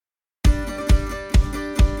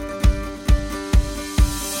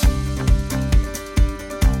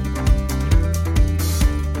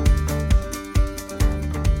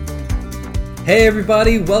Hey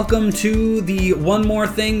everybody, welcome to the One More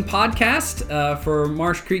Thing podcast for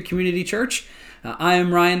Marsh Creek Community Church. I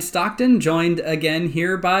am Ryan Stockton, joined again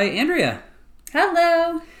here by Andrea.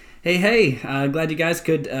 Hello. Hey, glad you guys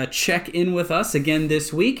could check in with us again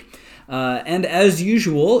this week. And as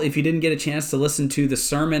usual, if you didn't get a chance to listen to the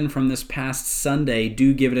sermon from this past Sunday,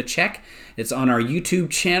 do give it a check. It's on our YouTube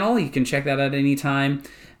channel. You can check that out anytime.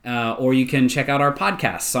 Or you can check out our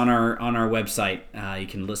podcasts on our website. You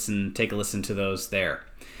can take a listen to those there.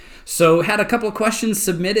 So had a couple of questions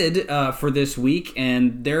submitted for this week,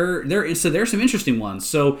 and there's some interesting ones.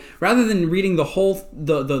 So rather than reading the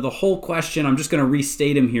whole question, I'm just going to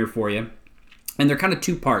restate them here for you, and they're kind of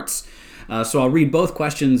two parts. So I'll read both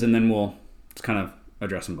questions, and then we'll just kind of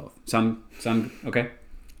address them both. Sound okay?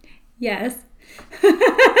 Yes.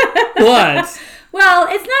 What? Well,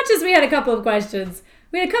 it's not just we had a couple of questions.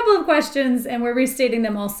 We had a couple of questions, and we're restating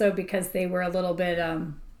them also because they were a little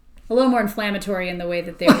more inflammatory in the way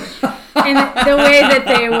that they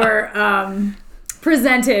were,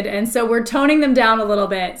 presented, and so we're toning them down a little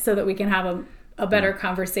bit so that we can have a better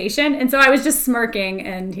conversation. And so I was just smirking,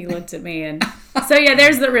 and he looked at me, and so yeah,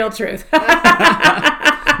 there's the real truth.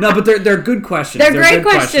 No, but they're good questions. They're great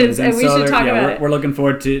questions, and we should talk about it. We're looking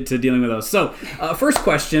forward to dealing with those. So, first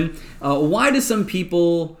question: why do some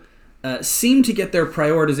people seem to get their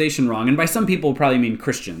prioritization wrong? And by some people, probably mean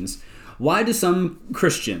Christians. Why do some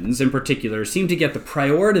Christians, in particular, seem to get the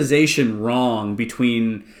prioritization wrong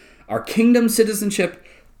between our kingdom citizenship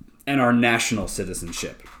and our national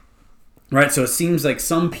citizenship? Right. So it seems that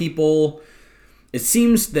some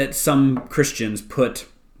Christians put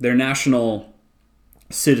their national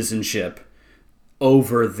citizenship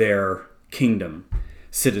over their kingdom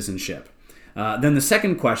citizenship. Then the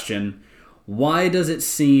second question: why does it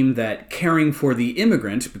seem that caring for the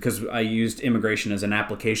immigrant, because I used immigration as an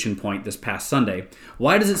application point this past Sunday,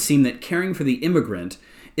 why does it seem that caring for the immigrant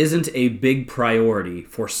isn't a big priority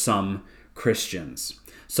for some Christians?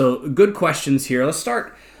 So good questions here. Let's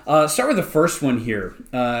start with the first one here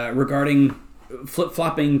regarding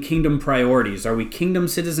flip-flopping kingdom priorities. Are we kingdom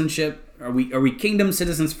citizenship? Are we kingdom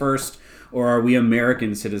citizens first, or are we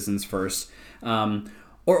American citizens first?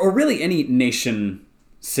 Or really any nation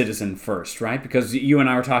citizen first, right? Because you and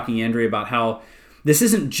I were talking, Andrea, about how this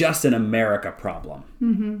isn't just an America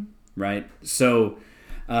problem, right? So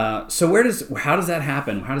how does that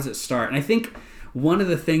happen? How does it start? And I think one of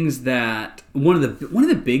the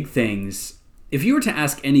big things, if you were to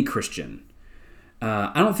ask any Christian,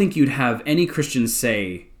 I don't think you'd have any Christian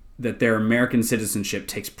say that their American citizenship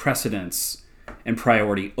takes precedence and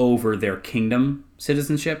priority over their kingdom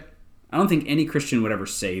citizenship. I don't think any Christian would ever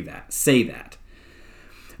say that.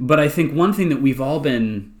 But I think one thing that we've all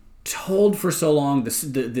been told for so long,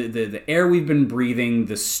 the air we've been breathing,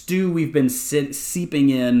 the stew we've been seeping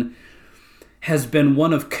in, has been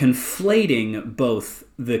one of conflating both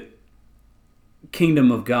the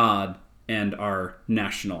kingdom of God and our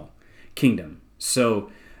national kingdom. So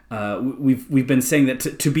we've been saying that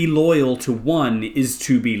to be loyal to one is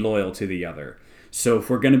to be loyal to the other. So if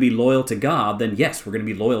we're going to be loyal to God, then yes, we're going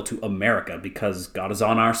to be loyal to America because God is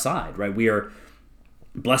on our side, right? We are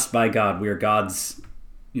blessed by God. We are God's,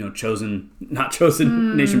 not chosen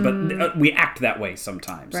nation, but we act that way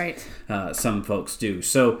sometimes. Right. Some folks do.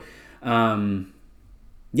 So, and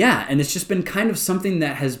it's just been kind of something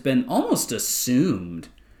that has been almost assumed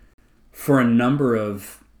for a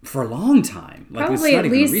long time. Like, probably at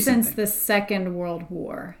least since the Second World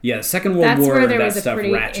War. Yeah, the Second World War, where there that was stuff a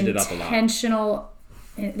pretty ratcheted up a lot.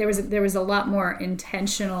 There was a lot more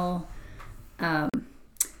intentional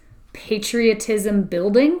patriotism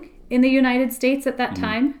building in the United States at that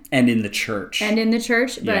time, and in the church,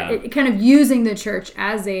 but it kind of using the church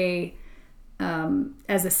as a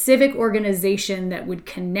civic organization that would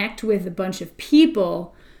connect with a bunch of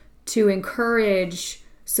people to encourage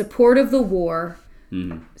support of the war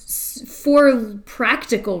for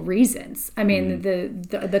practical reasons. I mean,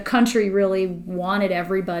 the country really wanted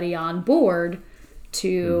everybody on board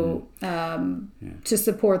to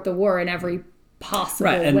support the war in every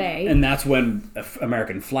possible way. And that's when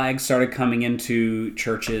American flags started coming into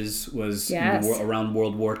churches, was around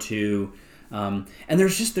World War II. And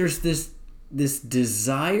there's this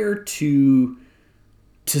desire to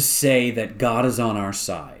say that God is on our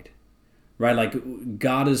side, right? Like,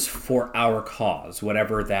 God is for our cause,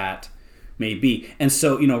 whatever that may be. And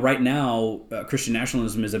so, right now, Christian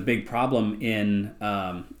nationalism is a big problem in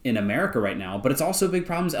America right now, but it's also big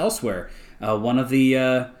problems elsewhere. One of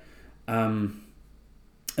the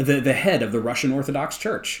head of the Russian Orthodox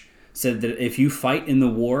Church said that if you fight in the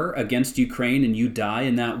war against Ukraine and you die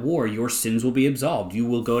in that war, your sins will be absolved. You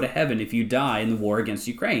will go to heaven if you die in the war against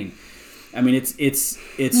Ukraine. I mean, it's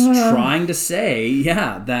trying to say,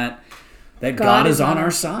 that God is on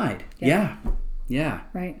our side. Yeah.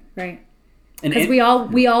 Right. And Because we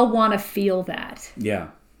all want to feel that. Yeah.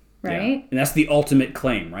 Right? Yeah. And that's the ultimate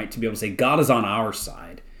claim, right? To be able to say God is on our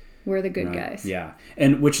side. We're the good right? guys. Yeah.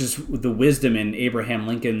 And which is the wisdom in Abraham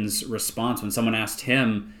Lincoln's response when someone asked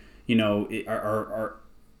him,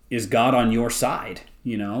 is God on your side?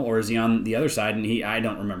 Or is he on the other side? And I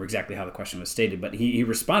don't remember exactly how the question was stated, but he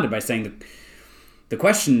responded by saying that the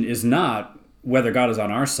question is not whether God is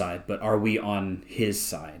on our side, but are we on his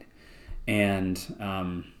side? And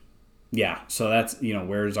so that's,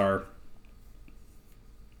 where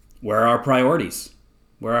are our priorities?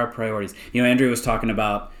 Where are our priorities? Andrea was talking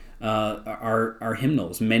about our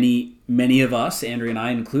hymnals. Many of us, Andrea and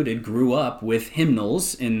I included, grew up with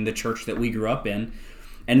hymnals in the church that we grew up in.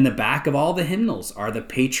 And in the back of all the hymnals are the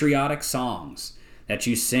patriotic songs that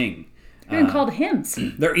you sing. They're even called hymns.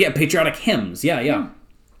 Patriotic hymns. Yeah.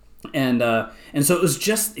 And so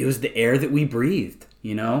it was the air that we breathed.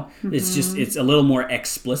 Mm-hmm. It's a little more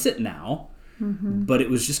explicit now, but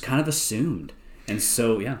it was just kind of assumed. And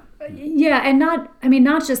so, and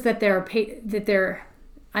not just that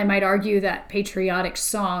I might argue that patriotic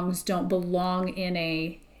songs don't belong in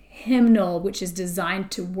a hymnal which is designed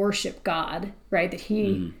to worship God, right? That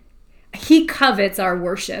he covets our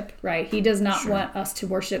worship, right? He does not want us to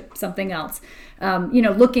worship something else.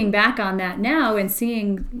 Looking back on that now and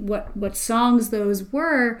seeing what songs those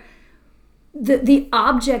were, the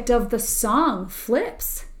object of the song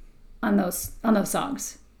flips on those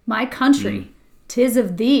songs. My country, 'tis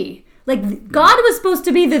of thee. Like, God was supposed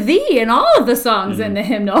to be the thee in all of the songs in the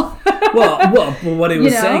hymnal. well, what he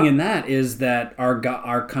was saying in that is that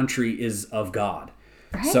our country is of God.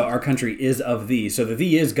 Right. So our country is of thee. So the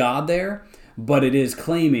thee is God there, but it is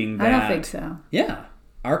claiming that... I don't think so. Yeah.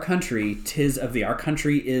 Our country, 'tis of thee. Our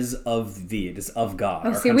country is of thee. It is of God.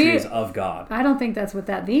 Our country is of God. I don't think that's what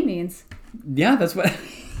that thee means. Yeah, that's what...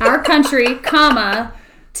 Our country, comma...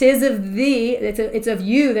 'Tis of thee, it's of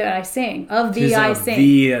you that I sing. Of thee I sing. 'Tis of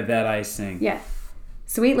thee that I sing. Yeah.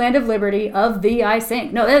 Sweet land of liberty, of thee I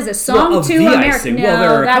sing. No, that is a song to thee America. No,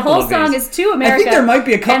 well, that whole song is to America. I think there might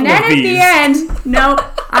be a couple of these. And then at the end, no,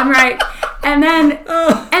 I'm right. And then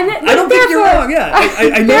I don't think you're wrong. Yeah,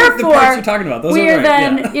 I know the parts you're talking about. Those we are are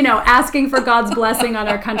right. then, asking for God's blessing on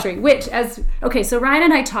our country. Which, so Ryan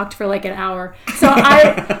and I talked for like an hour. So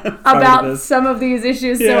about some of these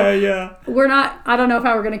issues. We're not. I don't know if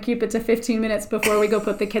I were going to keep it to 15 minutes before we go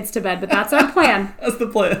put the kids to bed, but that's our plan. That's the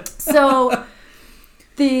plan. So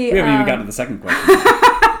we haven't even gotten to the second question.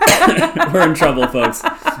 We're in trouble, folks.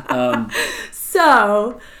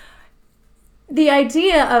 So the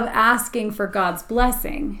idea of asking for God's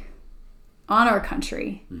blessing on our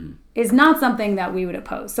country is not something that we would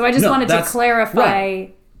oppose. So I just wanted to clarify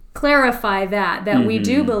that we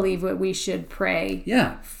do believe that we should pray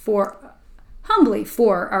humbly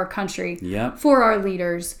for our country, for our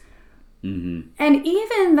leaders. And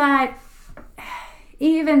even that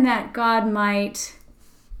God might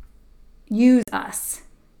use us.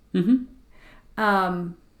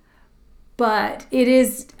 But it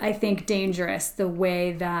is, I think, dangerous the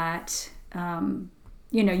way that, in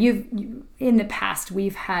the past,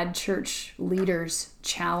 we've had church leaders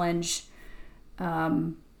challenge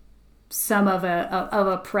some of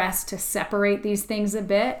a press to separate these things a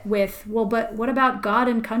bit with, but what about God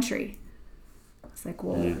and country? It's like,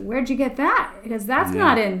 where'd you get that? Because that's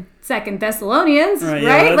not in 2 Thessalonians,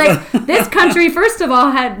 right? Like, this country, first of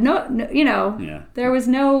all, had there was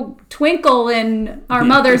no twinkle in our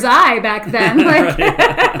mother's eye back then. Like,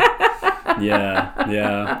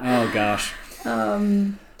 Oh, gosh.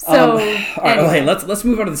 So, all right, hey, let's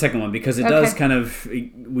move on to the second one, because it does kind of,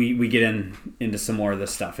 we get into some more of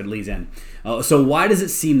this stuff. It leads in. So why does it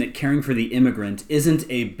seem that caring for the immigrant isn't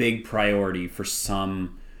a big priority for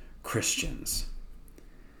some Christians?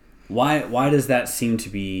 Why does that seem to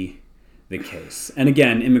be the case? And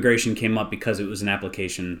again, immigration came up because it was an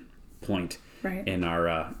application point in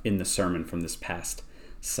our in the sermon from this past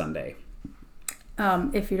Sunday.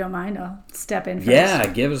 If you don't mind, I'll step in first.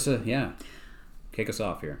 Yeah, kick us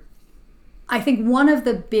off here. I think one of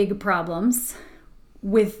the big problems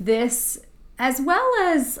with this, as well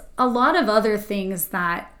as a lot of other things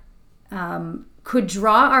that could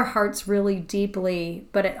draw our hearts really deeply,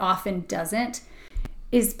 but it often doesn't,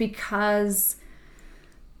 is because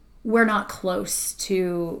we're not close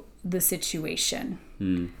to the situation.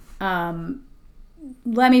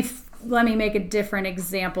 Let me make a different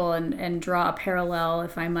example and draw a parallel,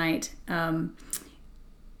 if I might.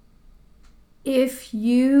 If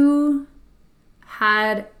you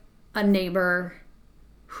had a neighbor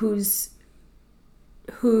whose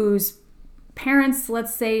parents,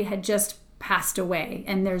 let's say, had just passed away,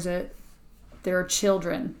 and there are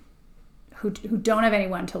children who don't have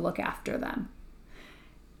anyone to look after them,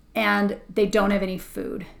 and they don't have any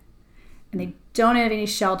food, and they don't have any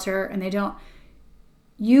shelter, and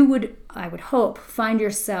you would, I would hope, find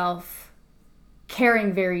yourself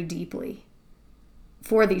caring very deeply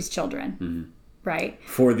for these children, right?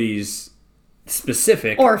 For these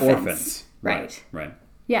specific orphans. Right. Right.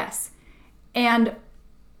 Yes. And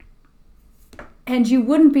you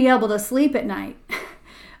wouldn't be able to sleep at night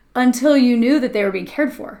until you knew that they were being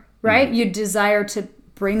cared for, right? You'd desire to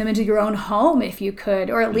bring them into your own home if you could,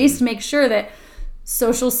 or at least make sure that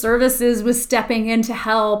social services was stepping in to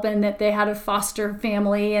help, and that they had a foster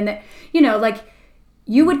family, and that,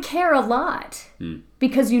 you would care a lot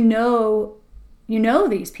because you know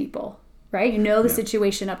these people, right? You know the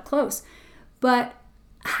situation up close. But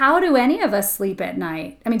how do any of us sleep at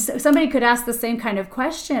night? I mean, somebody could ask the same kind of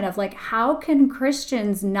question of how can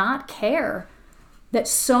Christians not care that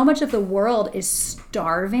so much of the world is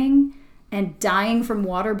starving and dying from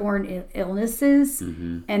waterborne illnesses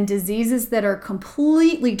and diseases that are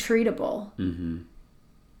completely treatable?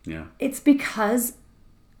 Yeah. It's because,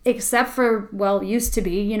 except for, used to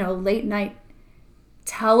be, late night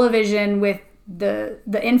television with the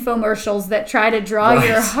infomercials that try to draw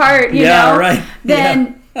your heart,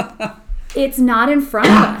 then it's not in front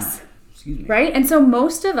of us. Excuse me. Right? And so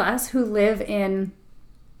most of us who live in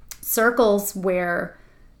circles where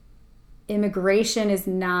immigration is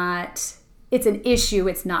not, it's an issue,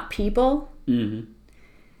 it's not people,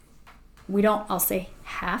 we don't, I'll say,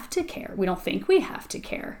 have to care. We don't think we have to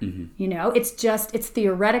care. It's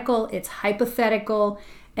theoretical, it's hypothetical,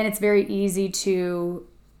 and it's very easy to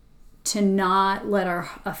not let our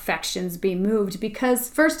affections be moved, because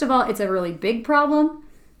first of all, it's a really big problem,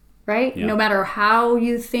 right? No matter how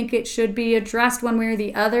you think it should be addressed one way or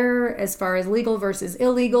the other, as far as legal versus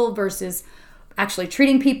illegal versus actually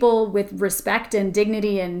treating people with respect and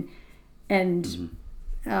dignity and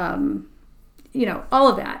all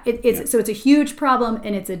of that. So it's a huge problem,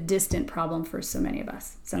 and it's a distant problem for so many of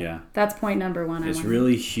us. So that's point number one. It's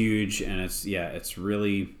really huge, and it's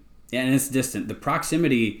distant. The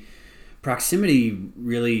proximity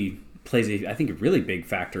really plays I think a really big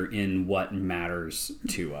factor in what matters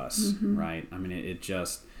to us, right? I mean,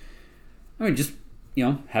 just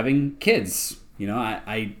having kids.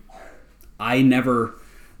 I never,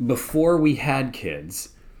 before we had kids,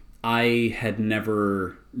 I had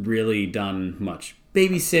never really done much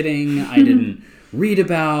babysitting. I didn't read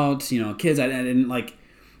about kids. I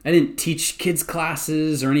didn't teach kids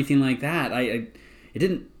classes or anything like that. It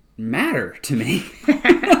didn't matter to me.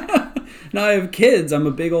 Now I have kids. I'm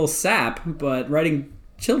a big old sap, but writing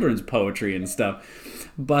children's poetry and stuff.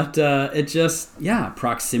 But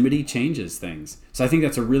proximity changes things. So I think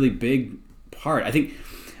that's a really big part. I think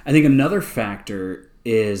another factor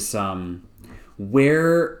is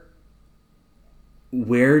where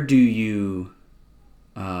do you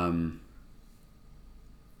I'm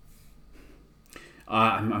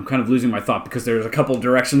kind of losing my thought because there's a couple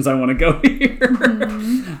directions I want to go here.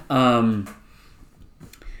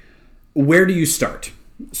 Where do you start?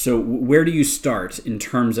 So where do you start in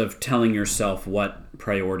terms of telling yourself what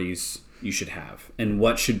priorities you should have and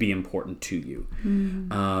what should be important to you?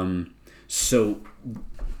 So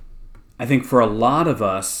I think for a lot of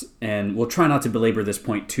us, and we'll try not to belabor this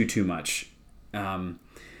point too much,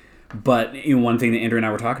 but one thing that Andrea and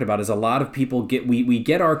I were talking about is a lot of people we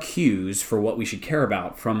get our cues for what we should care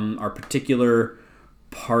about from our particular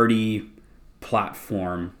party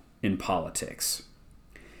platform in politics.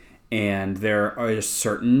 And there's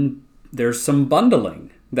some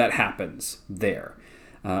bundling that happens there.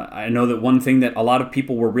 I know that one thing that a lot of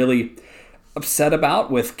people were really upset about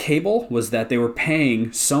with cable was that they were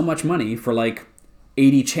paying so much money for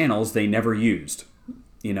 80 channels they never used,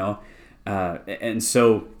 and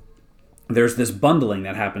so there's this bundling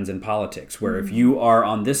that happens in politics where if you are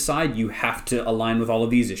on this side, you have to align with all of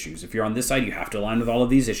these issues. If you're on this side, you have to align with all of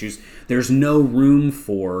these issues. There's no room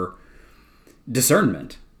for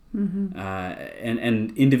discernment.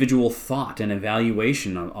 And individual thought and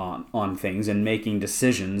evaluation on things and making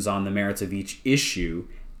decisions on the merits of each issue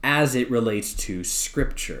as it relates to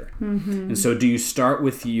Scripture. And so do you start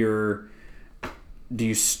with your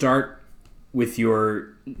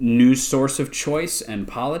news source of choice and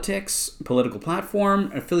political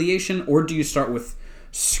platform, affiliation, or do you start with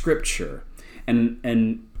Scripture?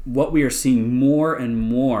 And what we are seeing more and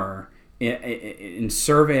more in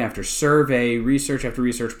survey after survey, research after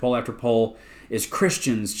research, poll after poll, is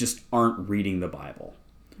Christians just aren't reading the Bible.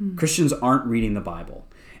 Christians aren't reading the Bible.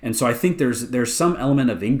 And so I think there's some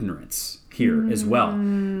element of ignorance here as well,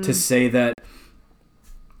 to say that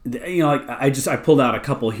like I pulled out a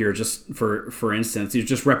couple here just for instance. These are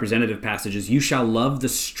just representative passages. You shall love the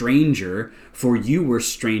stranger, for you were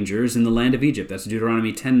strangers in the land of Egypt. That's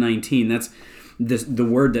Deuteronomy 10:19. That's the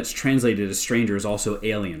word that's translated as stranger is also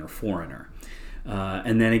alien or foreigner.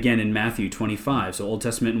 And then again in Matthew 25, so Old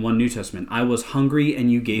Testament and one New Testament. I was hungry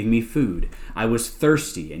and you gave me food. I was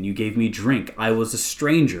thirsty and you gave me drink. I was a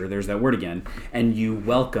stranger, there's that word again, and you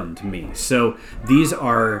welcomed me. So these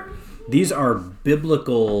are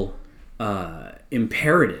biblical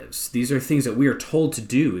imperatives. These are things that we are told to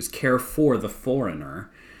do, is care for the foreigner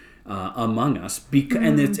among us,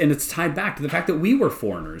 and it's tied back to the fact that we were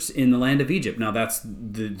foreigners in the land of Egypt. Now that's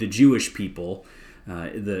the Jewish people,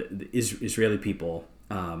 the Israeli people,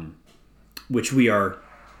 which we are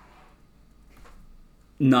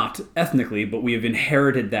not ethnically, but we have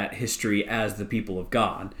inherited that history as the people of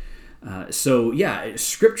God. So yeah,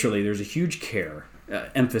 scripturally, there's a huge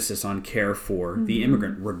emphasis on care for the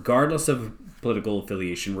immigrant, regardless of political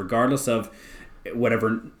affiliation, regardless of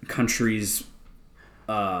whatever country's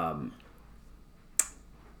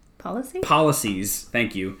policies.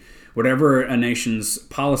 Thank you. Whatever a nation's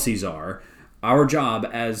policies are, our job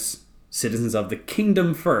as citizens of the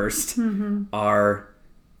kingdom first are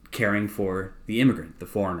caring for the immigrant, the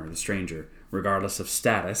foreigner, the stranger, regardless of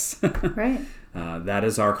status. Right. That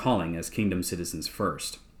is our calling as kingdom citizens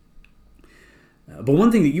first. But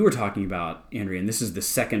one thing that you were talking about, Andrea, and this is the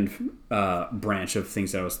second branch of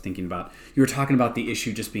things that I was thinking about, you were talking about the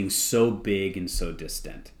issue just being so big and so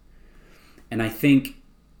distant. And I think,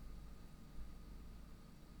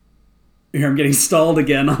 here I'm getting stalled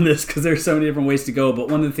again on this because there's so many different ways to go, but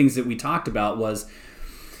one of the things that we talked about was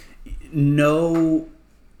no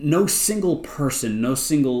single person, no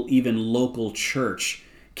single even local church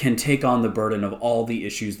can take on the burden of all the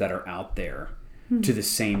issues that are out there to the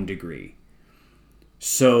same degree.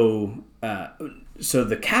 So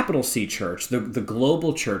the capital C church, the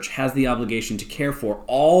global church, has the obligation to care for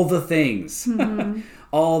all the things,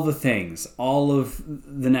 all the things, all of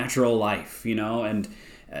the natural life, and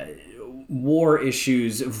war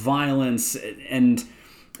issues, violence, and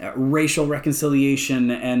racial reconciliation,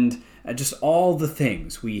 and just all the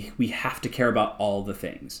things. We have to care about all the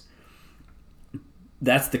things.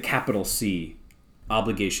 That's the capital C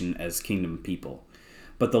obligation as kingdom people.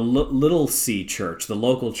 But the little c church, the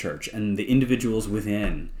local church, and the individuals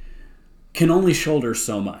within can only shoulder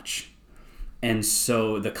so much. And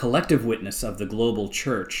so the collective witness of the global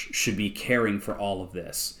church should be caring for all of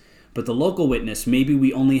this. But the local witness, maybe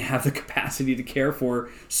we only have the capacity to care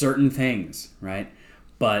for certain things, right?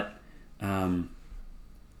 But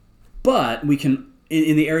we can,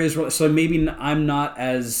 in the areas where, so maybe I'm not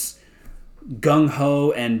as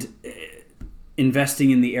gung-ho and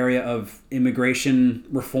investing in the area of immigration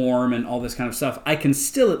reform and all this kind of stuff. I can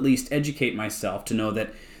still at least educate myself to know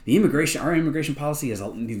that our immigration policy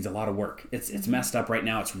needs a lot of work. It's messed up right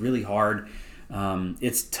now. It's really hard.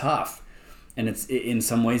 It's tough, and it's in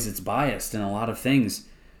some ways it's biased in a lot of things.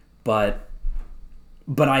 But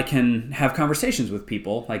I can have conversations with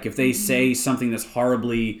people. Like if they say something that's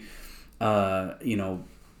horribly, racist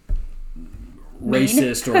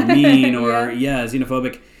or mean or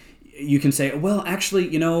xenophobic, you can say, well, actually,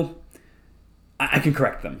 I can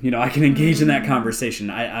correct them. I can engage in that conversation.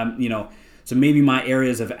 So maybe my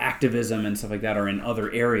areas of activism and stuff like that are in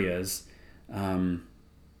other areas.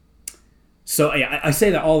 So I say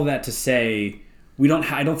that all of that to say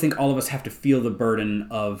I don't think all of us have to feel the burden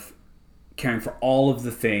of caring for all of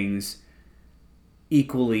the things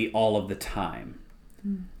equally all of the time.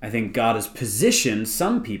 I think God has positioned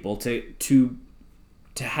some people to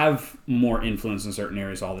have more influence in certain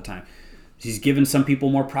areas all the time. He's given some people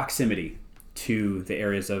more proximity to the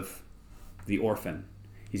areas of the orphan.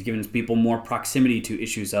 He's given people more proximity to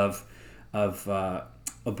issues of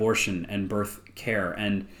abortion and birth care,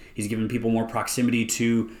 and he's given people more proximity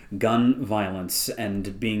to gun violence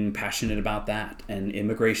and being passionate about that, and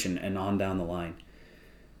immigration, and on down the line.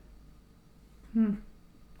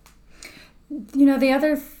 The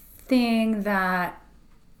other thing that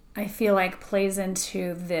I feel like plays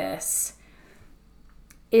into this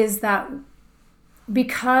is that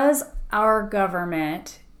because our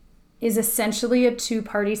government is essentially a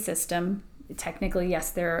two-party system, technically,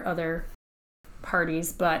 yes, there are other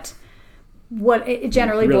parties, but what it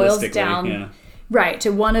generally boils down right to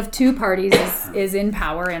one of two parties is in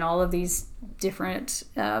power in all of these different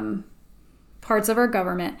parts of our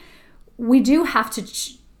government. We do have to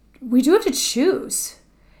choose.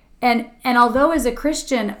 And although as a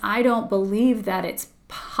Christian, I don't believe that it's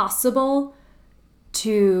possible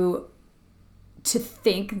to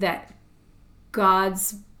think that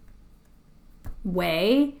God's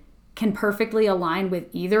way can perfectly align with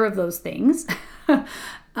either of those things.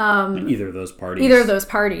 Either of those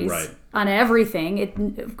parties. Right. On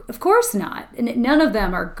everything. Of course not. And none of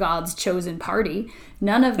them are God's chosen party.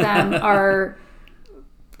 None of them are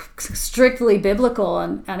strictly biblical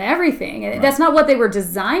on everything. Right. That's not what they were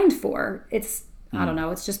designed for. It's, I don't know,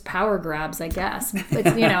 it's just power grabs, I guess.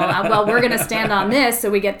 It's, well, we're going to stand on this, so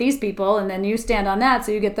we get these people, and then you stand on that,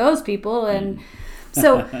 so you get those people. And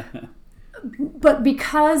so, but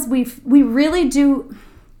because we really do,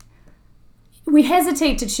 we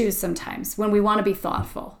hesitate to choose sometimes when we want to be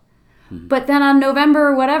thoughtful. But then on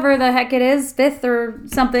November, whatever the heck it is, 5th or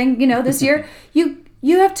something, this year,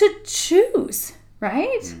 you have to choose,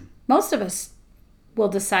 right? Most of us will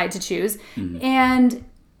decide to choose. And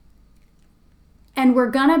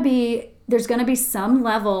there's going to be some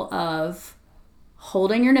level of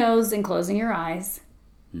holding your nose and closing your eyes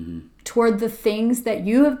toward the things that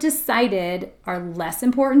you have decided are less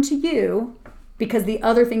important to you because the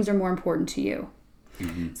other things are more important to you.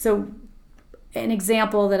 So an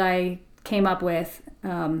example that I came up with,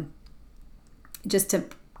 just to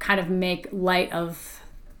kind of make light of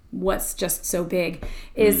what's just so big,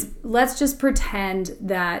 is let's just pretend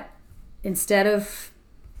that instead of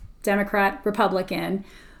Democrat, Republican,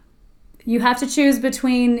 you have to choose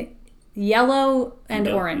between yellow and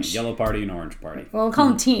orange. Yellow party and orange party. Well, we'll call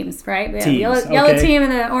them teams, right? Teams. Yellow team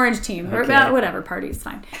and the orange team. Or whatever party is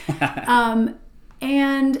fine.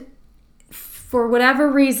 And for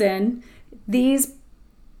whatever reason, these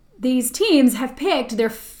teams have picked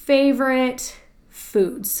their favorite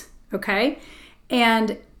foods, okay?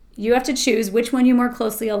 And you have to choose which one you more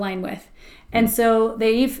closely align with. And so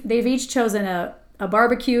they've each chosen a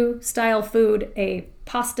barbecue style food, a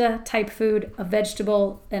pasta type food, a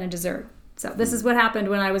vegetable, and a dessert. So this is what happened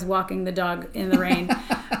when I was walking the dog in the rain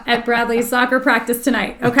at Bradley's soccer practice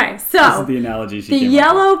tonight. Okay, so this is the analogy she came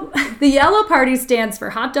up with. The yellow party stands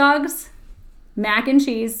for hot dogs, mac and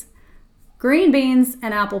cheese, green beans,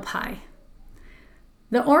 and apple pie.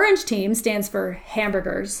 The orange team stands for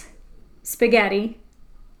hamburgers, spaghetti,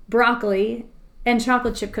 broccoli, and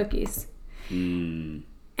chocolate chip cookies. And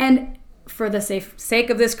for the sake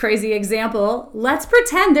of this crazy example, let's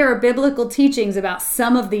pretend there are biblical teachings about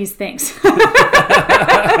some of these things.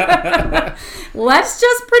 Let's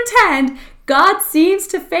just pretend God seems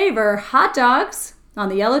to favor hot dogs on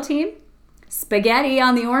the yellow team, spaghetti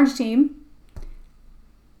on the orange team,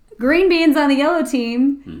 green beans on the yellow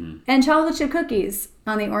team, and chocolate chip cookies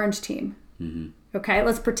on the orange team. Okay,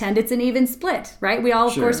 let's pretend it's an even split, right? We all,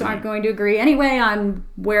 of course, aren't going to agree anyway on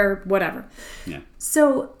whatever. Yeah.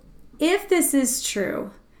 So if this is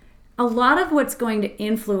true, a lot of what's going to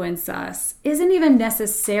influence us isn't even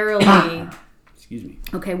necessarily... Excuse me.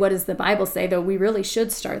 Okay, what does the Bible say, though? We really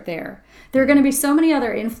should start there. There are going to be so many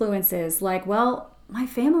other influences, like, well, my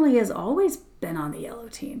family has always been on the yellow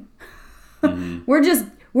team.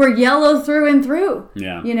 We're yellow through and through.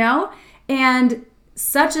 Yeah. And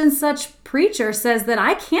such preacher says that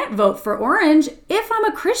I can't vote for orange if I'm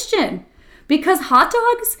a Christian because hot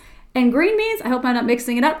dogs and green beans, I hope I'm not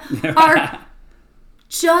mixing it up, are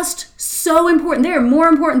just so important. They're more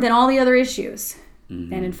important than all the other issues.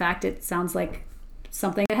 And in fact, it sounds like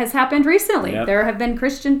something that has happened recently. Yep. There have been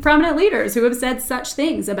Christian prominent leaders who have said such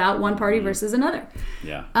things about one party versus another.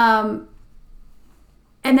 Yeah. And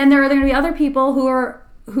then there are going to be other people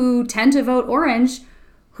who tend to vote orange,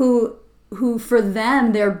 who for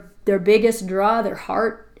them their biggest draw, their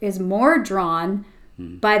heart is more drawn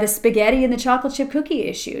by the spaghetti and the chocolate chip cookie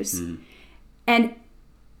issues. And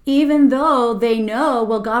even though they know,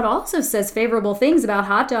 well, God also says favorable things about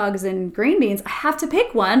hot dogs and green beans, I have to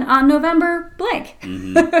pick one on November blank,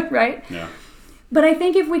 right? Yeah. But I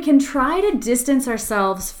think if we can try to distance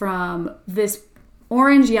ourselves from this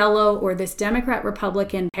orange-yellow or this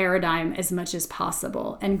Democrat-Republican paradigm as much as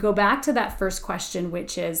possible and go back to that first question,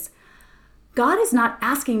 which is, God is not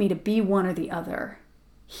asking me to be one or the other.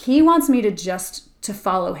 He wants me to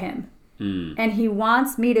follow him. And he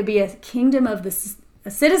wants me to be a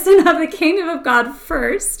citizen of the kingdom of God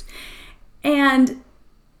first. And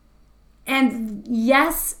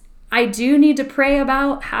yes, I do need to pray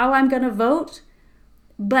about how I'm going to vote,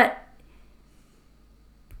 but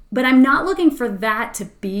I'm not looking for that to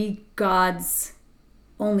be God's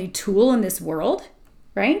only tool in this world,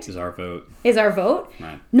 right? Is our vote.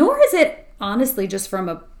 Right. Nor is it, honestly, just from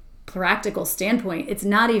a practical standpoint, it's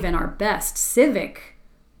not even our best civic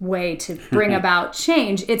way to bring about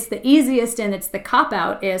change. It's the easiest and it's the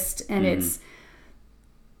cop-out-ist, and it's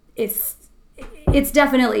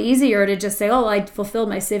definitely easier to just say, oh, I fulfilled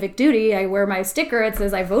my civic duty. I wear my sticker. It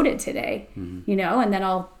says I voted today, and then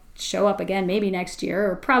I'll show up again, maybe next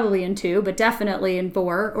year, or probably in 2, but definitely in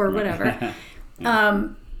 4 or whatever.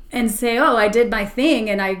 And say, oh, I did my thing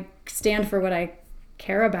and I stand for what I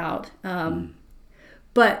care about.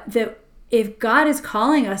 But if God is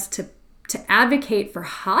calling us to advocate for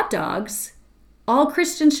hot dogs, all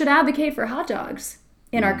Christians should advocate for hot dogs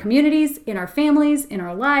in our communities, in our families, in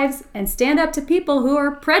our lives, and stand up to people who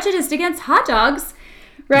are prejudiced against hot dogs,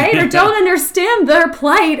 right? Or don't understand their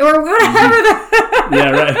plight, or whatever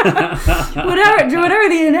whatever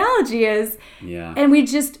the analogy is. Yeah. And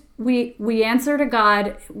we answer to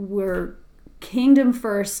God. We're kingdom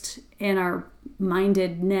first in our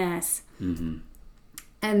mindedness. And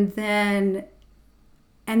then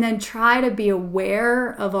try to be aware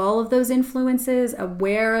of all of those influences,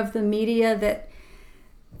 aware of the media that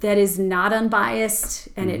is not unbiased,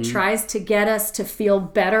 and it tries to get us to feel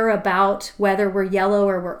better about whether we're yellow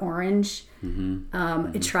or we're orange.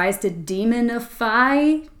 It tries to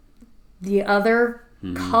demonify the other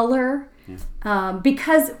color,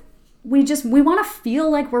 because we want to feel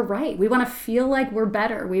like we're right. We want to feel like we're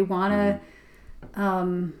better. We want to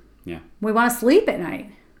we want to sleep at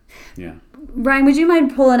night. Yeah. Ryan, would you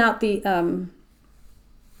mind pulling out the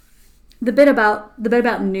bit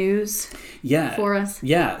about news for us?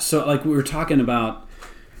 Yeah. So like we were talking about,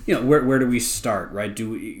 where do we start, right?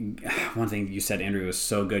 One thing you said, Andrea, was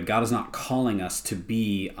so good. God is not calling us to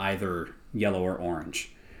be either yellow or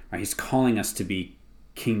orange, right? He's calling us to be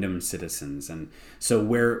kingdom citizens. And so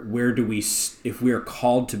where do we, if we are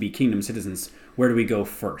called to be kingdom citizens, where do we go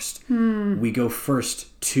first? We go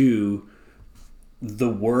first to the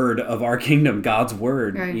word of our kingdom, God's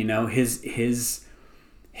word. Right.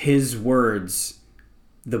 His words,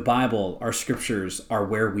 the Bible, our scriptures are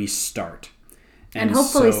where we start. And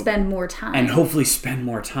hopefully spend more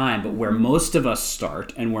time. But where most of us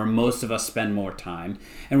start, and where most of us spend more time,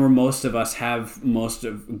 and where most of us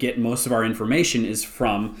get most of our information is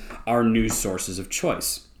from our news sources of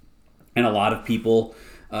choice. And for a lot of people,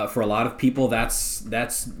 that's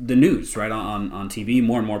the news, right? On TV.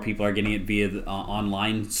 More and more people are getting it via the,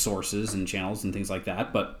 online sources and channels and things like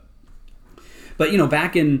that. But back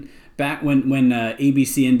when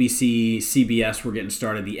ABC, NBC, CBS were getting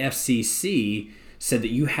started, the FCC said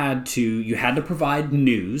that you had to provide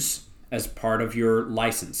news as part of your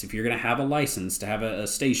license. If you're going to have a license to have a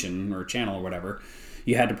station or a channel or whatever,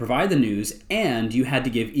 you had to provide the news, and you had to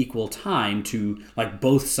give equal time to like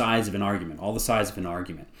both sides of an argument, all the sides of an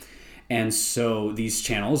argument. And so these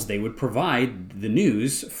channels, they would provide the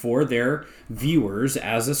news for their viewers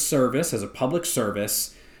as a service, as a public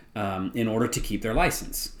service, in order to keep their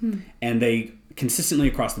license. And they consistently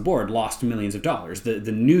across the board lost millions of dollars. The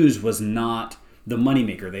news was not the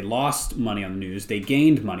moneymaker. They lost money on the news. They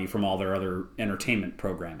gained money from all their other entertainment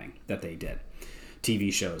programming that they did,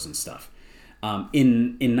 TV shows and stuff.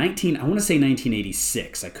 In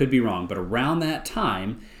 1986, I could be wrong, but around that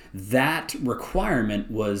time, that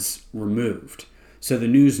requirement was removed. So the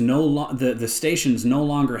news the stations no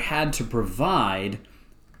longer had to provide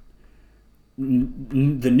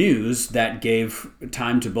the news that gave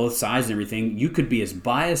time to both sides and everything. You could be as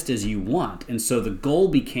biased as you want. And so the goal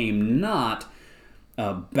became not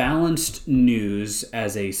balanced news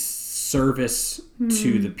as a service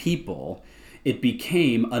to the people. It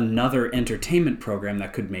became another entertainment program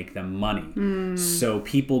that could make them money. So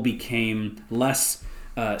people became less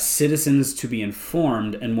citizens to be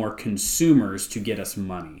informed and more consumers to get us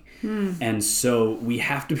money. And so we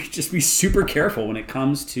have to just be super careful when it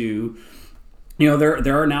comes to,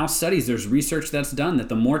 there are now studies, there's research that's done that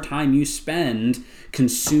the more time you spend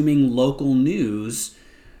consuming local news,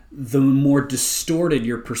 the more distorted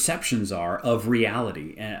your perceptions are of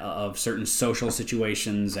reality, of certain social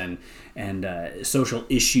situations and social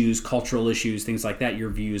issues, cultural issues, things like that. Your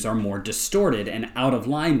views are more distorted and out of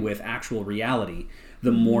line with actual reality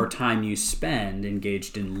the more time you spend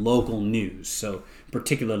engaged in local news. So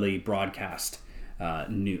particularly broadcast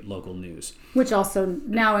local news. Which also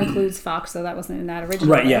now includes Fox, so that wasn't in that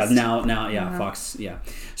original right, list. Yeah, Fox, yeah.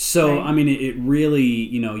 So, right. I mean, it really,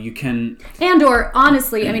 you can... And or,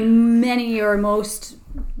 honestly, I mean, many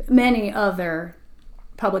other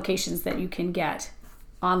publications that you can get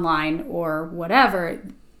online or whatever,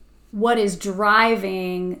 what is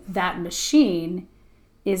driving that machine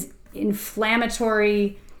is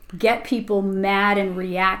inflammatory, get people mad and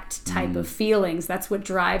react type of feelings. That's what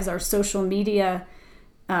drives our social media,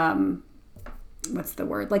 what's the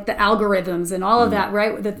word? Like the algorithms and all of that,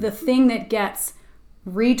 right? The thing that gets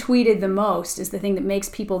retweeted the most is the thing that makes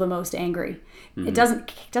people the most angry. It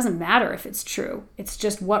doesn't matter if it's true. It's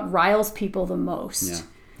just what riles people the most.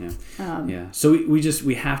 Yeah. So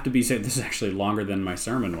we have to be safe. This is actually longer than my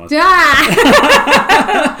sermon was. We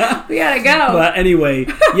gotta go. But anyway,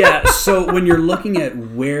 yeah. So when you're looking at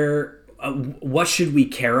what should we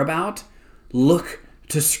care about, look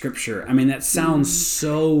to Scripture. I mean, that sounds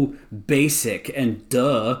so basic and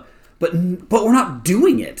duh, but we're not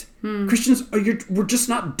doing it. Christians, we're just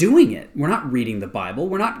not doing it. We're not reading the Bible.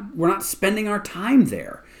 We're not spending our time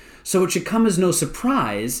there. So it should come as no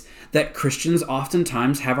surprise that Christians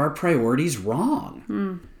oftentimes have our priorities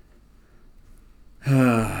wrong.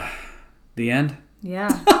 The end? Yeah.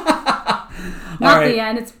 Not the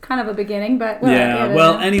end. It's kind of a beginning, but...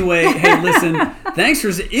 Well, anyway, hey, listen, thanks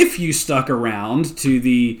if you stuck around to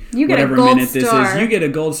the whatever minute this is. You get a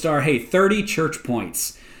gold star. Hey, 30 church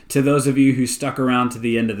points to those of you who stuck around to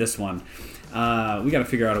the end of this one. We got to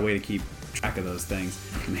figure out a way to keep track of those things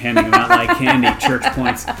and handing them out like candy, church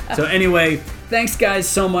points. So anyway, thanks guys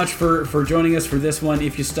so much for joining us for this one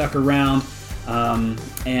if you stuck around.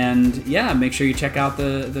 And yeah, make sure you check out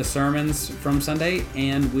the sermons from Sunday,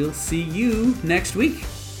 and we'll see you next week.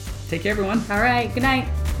 Take care, everyone. All right, good night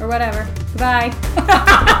or whatever.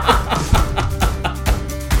 Goodbye.